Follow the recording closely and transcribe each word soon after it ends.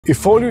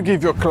If all you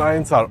give your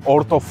clients are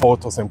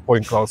orthophotos and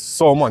point clouds,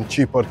 someone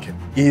cheaper can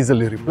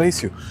easily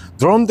replace you.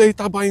 Drone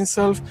data by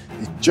itself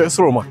is just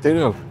raw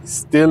material. It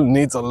still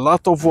needs a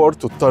lot of work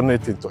to turn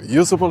it into a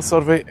usable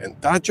survey, and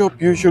that job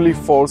usually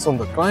falls on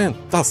the client.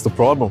 That's the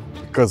problem,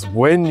 because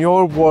when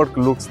your work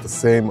looks the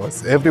same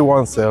as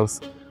everyone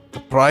else, the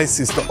price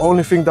is the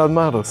only thing that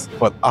matters.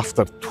 But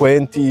after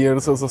 20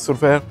 years as a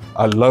surveyor,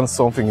 I learned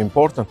something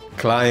important.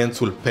 Clients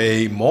will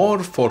pay more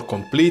for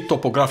complete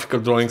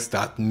topographical drawings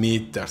that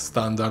meet their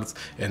standards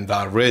and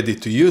are ready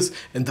to use.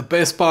 And the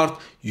best part,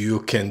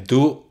 you can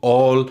do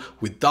all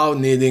without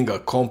needing a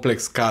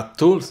complex CAD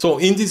tool. So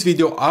in this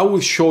video, I will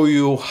show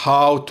you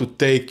how to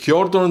take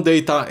your drone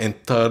data and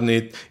turn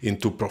it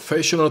into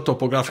professional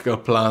topographical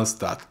plans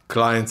that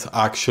clients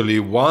actually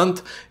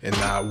want and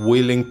are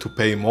willing to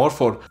pay more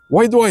for.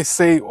 Why do I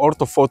say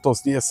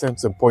orthophotos,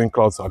 DSMs, and point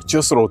clouds are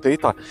just raw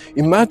data?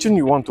 Imagine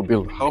you want to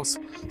build a house.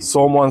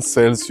 Someone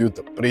sells you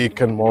the brick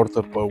and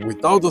mortar, but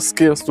without the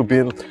skills to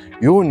build,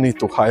 you will need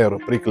to hire a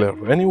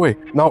bricklayer anyway.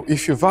 Now,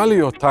 if you value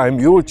your time,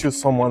 you will choose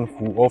someone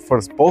who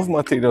offers both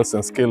materials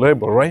and skilled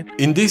labor, right?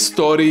 In this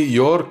story,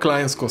 your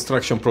client's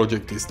construction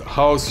project is the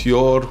house,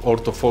 your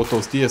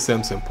orthophotos,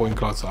 DSMs, and point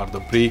clouds are the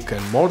brick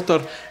and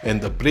mortar, and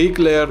the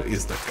bricklayer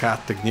is the CAD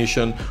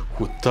technician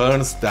who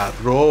turns that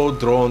raw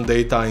drone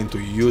data into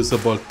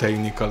usable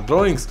technical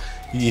drawings.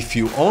 If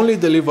you only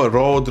deliver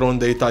raw drone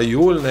data, you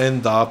will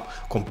end up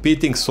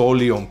competing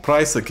solely on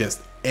price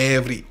against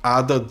every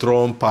other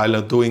drone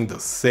pilot doing the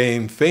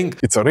same thing.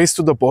 It's a race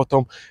to the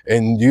bottom,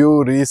 and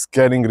you risk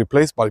getting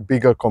replaced by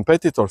bigger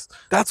competitors.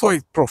 That's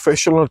why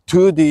professional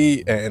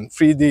 2D and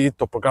 3D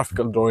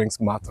topographical drawings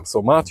matter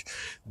so much.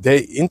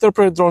 They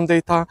interpret drone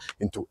data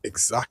into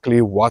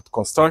exactly what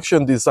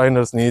construction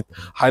designers need,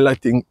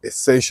 highlighting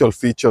essential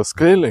features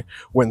clearly.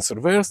 When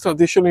surveyors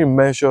traditionally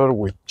measure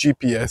with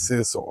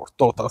GPSs or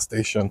total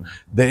station,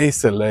 they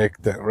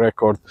select and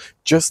record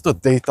just the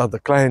data the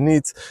client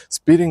needs,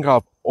 speeding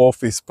up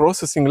office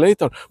processing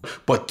later.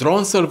 But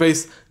drone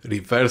surveys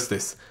reverse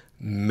this,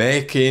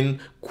 making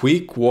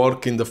quick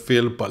work in the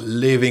field but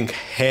leaving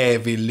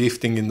heavy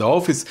lifting in the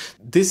office.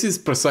 This is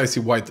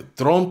precisely why the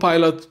drone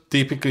pilot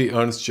typically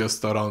earns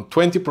just around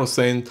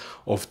 20%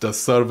 of the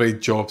survey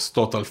job's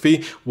total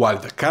fee, while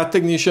the CAD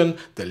technician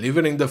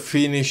delivering the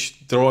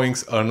finished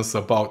drawings earns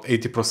about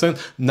 80%.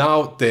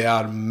 Now, there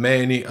are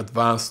many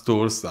advanced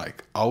tools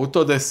like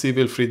Autodesk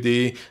Civil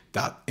 3D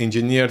that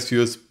engineers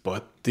use,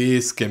 but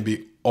this can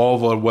be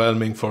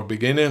overwhelming for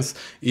beginners.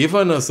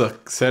 Even as a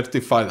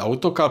certified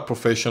AutoCAD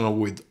professional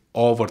with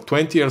over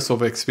 20 years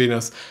of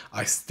experience,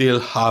 I still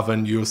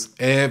haven't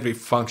used every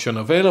function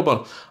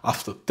available.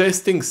 After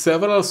testing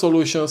several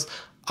solutions,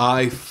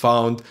 I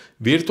found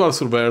Virtual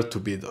Surveyor to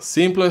be the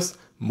simplest,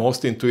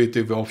 most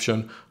intuitive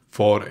option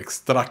for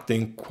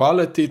extracting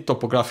quality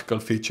topographical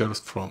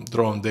features from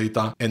drone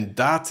data. And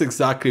that's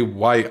exactly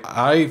why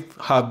I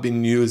have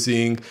been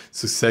using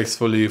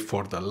successfully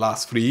for the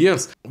last 3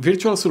 years.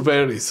 Virtual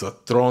Surveyor is a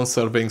drone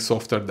surveying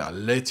software that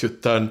lets you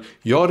turn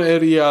your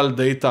aerial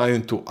data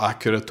into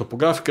accurate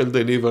topographical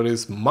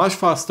deliveries much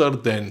faster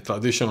than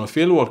traditional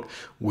fieldwork.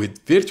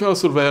 With Virtual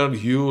Surveyor,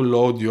 you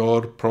load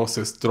your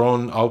processed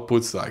drone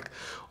outputs like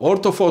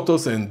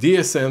orthophotos and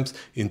DSMs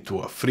into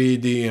a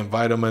 3D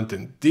environment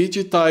and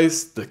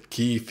digitize the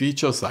key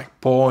features like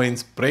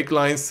points, break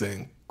lines,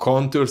 and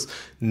contours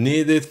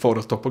needed for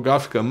a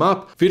topographical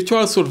map.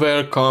 Virtual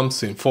Surveyor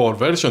comes in 4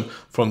 versions,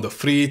 from the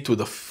free to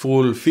the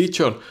full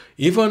feature.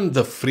 Even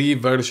the free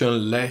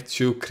version lets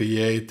you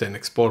create and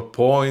export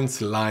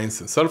points, lines,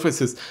 and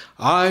surfaces.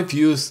 I've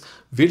used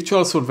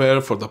Virtual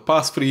Surveyor for the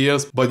past 3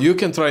 years, but you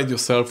can try it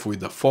yourself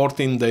with a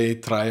 14-day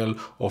trial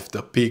of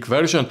the peak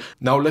version.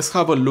 Now let's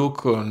have a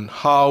look on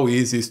how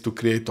easy it is to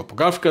create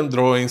topographical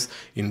drawings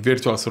in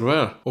Virtual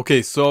Surveyor.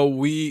 Okay, so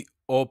we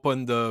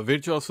open the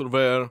Virtual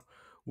Surveyor.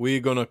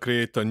 We're gonna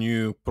create a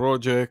new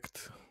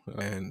project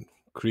and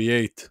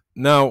create.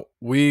 Now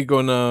we're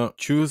gonna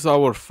choose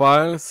our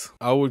files.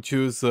 I will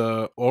choose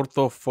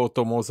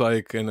orthophoto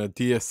mosaic and a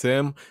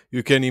DSM.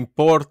 You can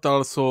import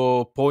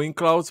also point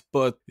clouds,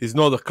 but it's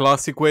not a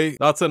classic way.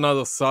 That's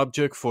another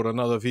subject for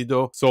another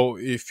video. So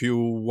if you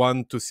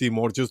want to see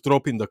more, just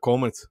drop in the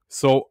comments.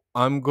 So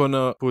I'm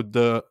gonna put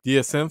the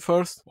DSM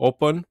first,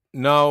 open.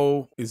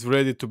 Now it's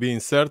ready to be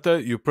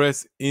inserted. You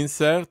press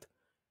insert,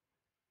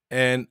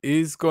 and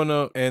it's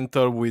gonna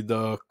enter with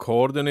the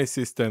coordinate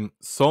system.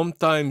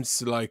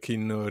 Sometimes, like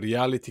in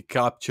reality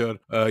capture,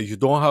 you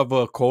don't have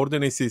a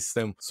coordinate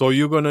system, so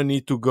you're gonna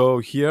need to go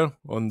here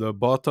on the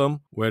bottom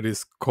where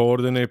is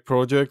coordinate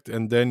project,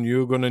 and then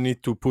you're gonna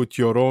need to put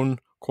your own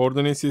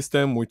coordinate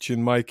system, which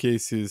in my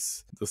case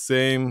is the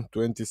same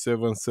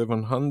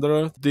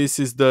 27700. This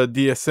is the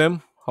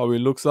DSM, how it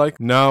looks like.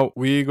 Now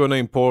we're gonna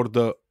import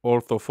the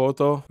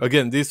orthophoto.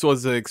 Again, this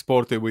was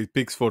exported with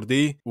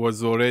Pix4D,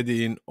 was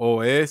already in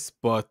OS,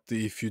 but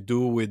if you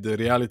do with the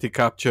reality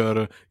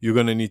capture, you're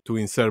gonna need to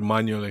insert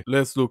manually.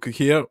 Let's look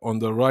here on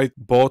the right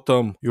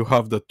bottom. You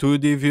have the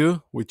 2D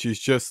view, which is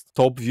just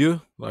top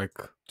view, like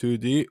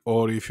 2D,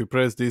 or if you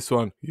press this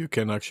one, you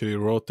can actually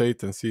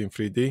rotate and see in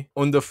 3D.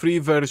 On the free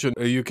version,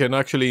 you can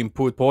actually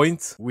input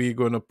points. We're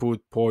gonna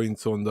put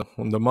points on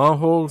the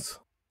manholes.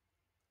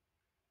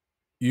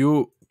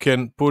 You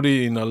can put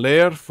it in a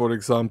layer, for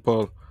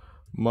example,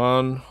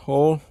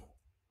 manhole,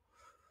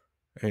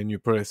 and you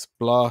press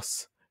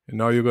plus, and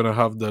now you're gonna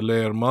have the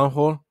layer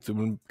manhole. So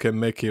you can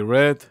make it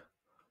red.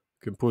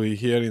 You can put it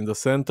here in the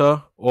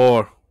center,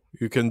 or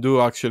you can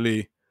do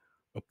actually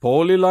a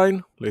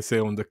polyline, let's say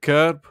on the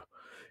curb.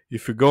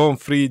 If you go on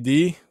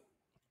 3D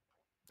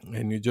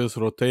and you just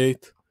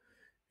rotate,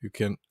 you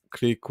can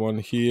click one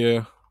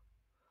here,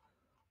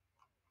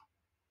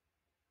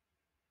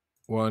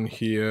 one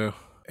here,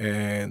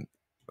 and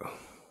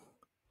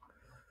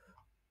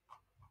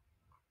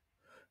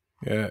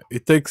yeah,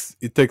 it takes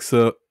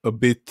a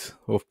bit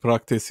of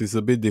practice. It's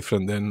a bit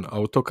different than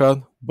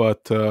AutoCAD,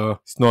 but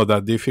it's not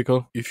that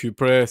difficult. If you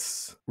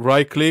press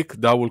right click,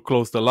 that will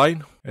close the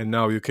line, and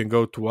now you can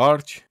go to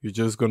arch. You're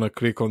just gonna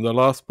click on the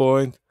last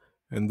point,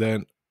 and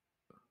then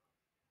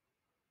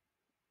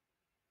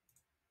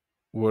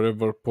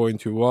whatever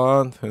point you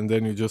want, and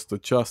then you just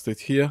adjust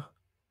it here.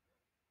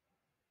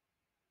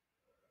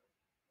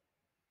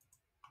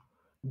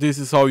 This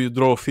is how you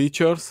draw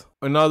features.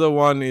 Another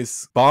one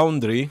is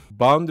boundary.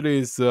 Boundary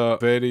is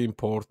very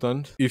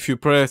important. If you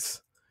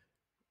press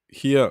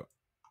here,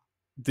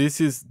 this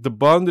is the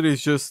boundary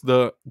is just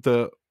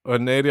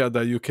an area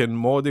that you can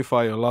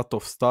modify a lot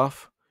of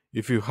stuff.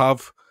 If you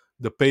have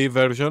the pay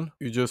version,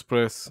 you just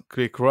press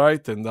click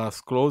right, and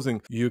that's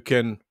closing. You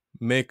can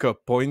make a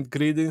point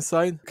grid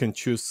inside. You can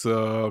choose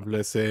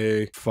let's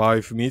say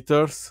 5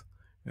 meters,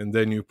 and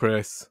then you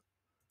press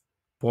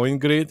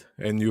point grid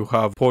and you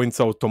have points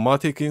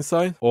automatic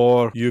inside,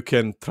 or you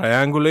can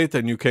triangulate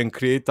and you can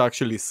create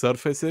actually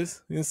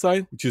surfaces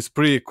inside, which is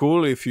pretty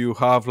cool if you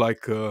have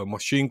like a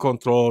machine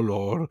control,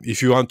 or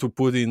if you want to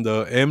put in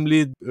the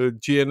MLead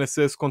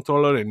GNSS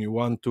controller and you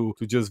want to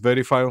just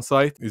verify on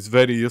site. It's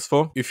very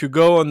useful. If you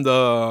go on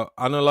the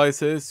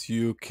analysis,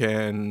 you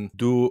can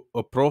do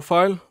a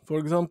profile. For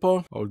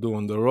example, I'll do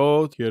on the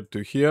road here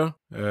to here,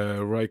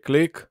 right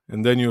click,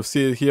 and then you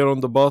see it here on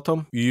the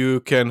bottom.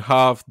 You can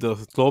have the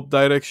slope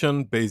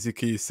direction,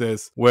 basically it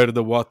says where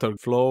the water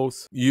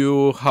flows.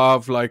 You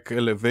have like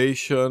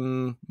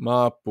elevation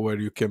map where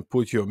you can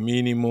put your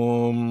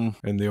minimum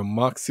and your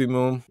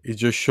maximum. It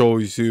just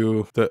shows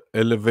you the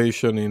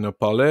elevation in a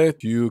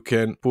palette. You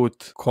can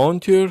put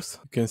contours,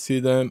 you can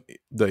see them,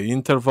 the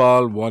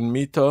interval 1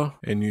 meter,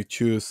 and you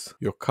choose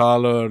your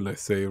color,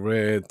 let's say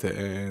red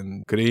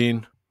and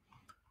green.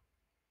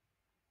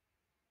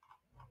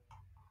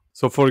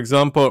 So for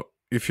example,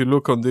 if you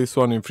look on this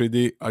one in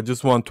 3D, I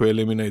just want to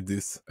eliminate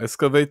this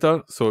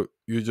excavator. So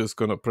you're just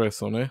gonna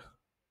press on it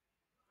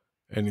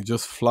and it's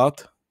just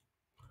flat.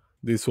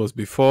 This was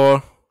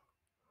before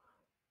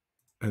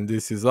and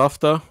this is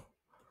after.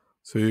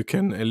 So you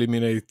can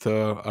eliminate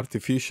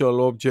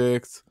artificial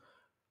objects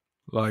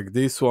like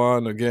this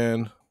one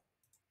again.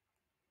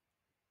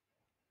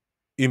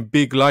 In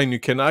big line, you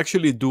can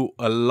actually do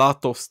a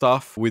lot of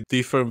stuff with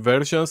different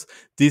versions.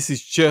 This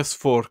is just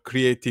for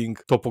creating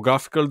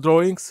topographical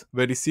drawings.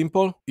 Very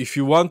simple. If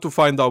you want to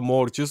find out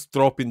more, just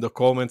drop in the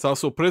comments.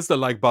 Also press the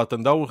like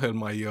button, that will help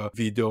my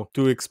video.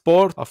 To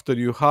export, after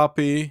you're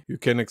happy, you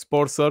can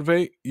export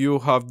survey. You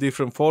have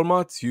different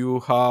formats. You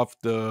have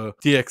the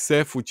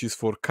TXF, which is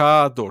for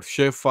CAD, or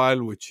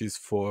shapefile, which is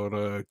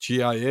for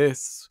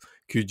GIS,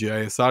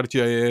 QGIS,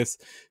 ArcGIS.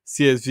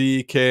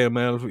 CSV,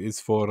 KML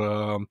is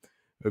for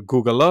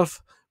Google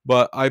Earth,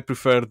 but I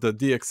prefer the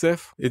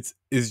DXF.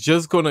 It's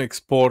just gonna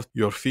export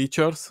your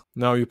features.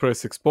 Now you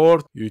press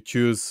export, you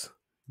choose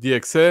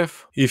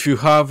DXF. If you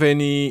have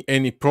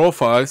any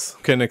profiles,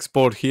 you can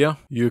export here.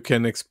 You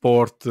can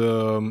export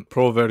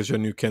pro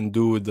version, you can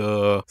do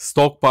the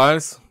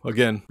stockpiles.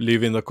 Again,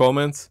 leave in the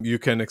comments. You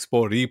can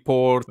export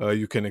report,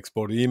 you can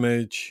export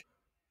image.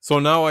 So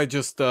now I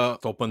just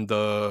opened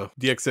the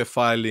DXF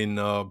file in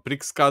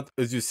BricsCAD.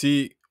 As you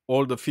see,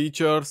 all the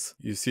features,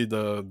 you see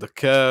the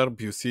curb,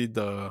 you see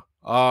the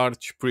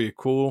arch, pretty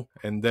cool.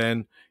 And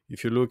then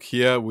if you look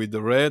here with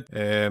the red,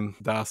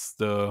 that's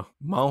the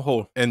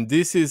manhole. And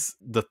this is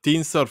the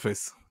thin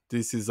surface.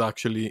 This is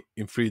actually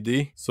in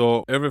 3D.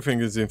 So everything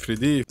is in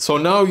 3D. So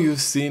now you've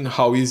seen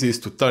how easy it is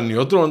to turn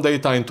your drone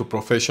data into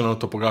professional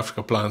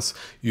topographical plans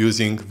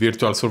using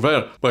Virtual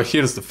Surveyor. But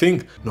here's the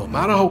thing, no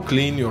matter how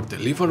clean your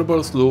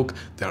deliverables look,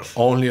 they're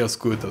only as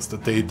good as the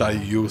data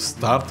you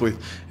start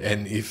with.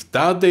 And if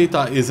that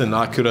data isn't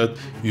accurate,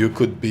 you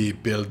could be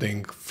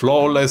building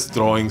flawless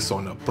drawings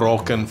on a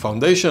broken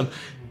foundation.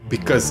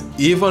 Because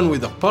even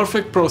with a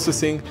perfect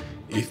processing,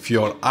 if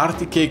your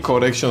RTK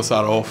corrections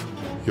are off,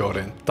 your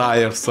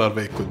entire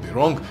survey could be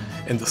wrong.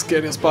 And the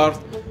scariest part,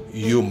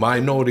 you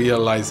might not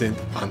realize it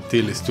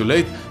until it's too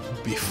late.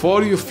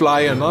 Before you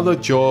fly another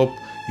job,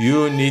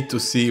 you need to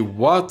see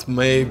what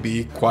may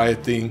be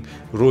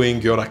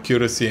ruining your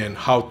accuracy and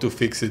how to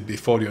fix it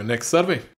before your next survey.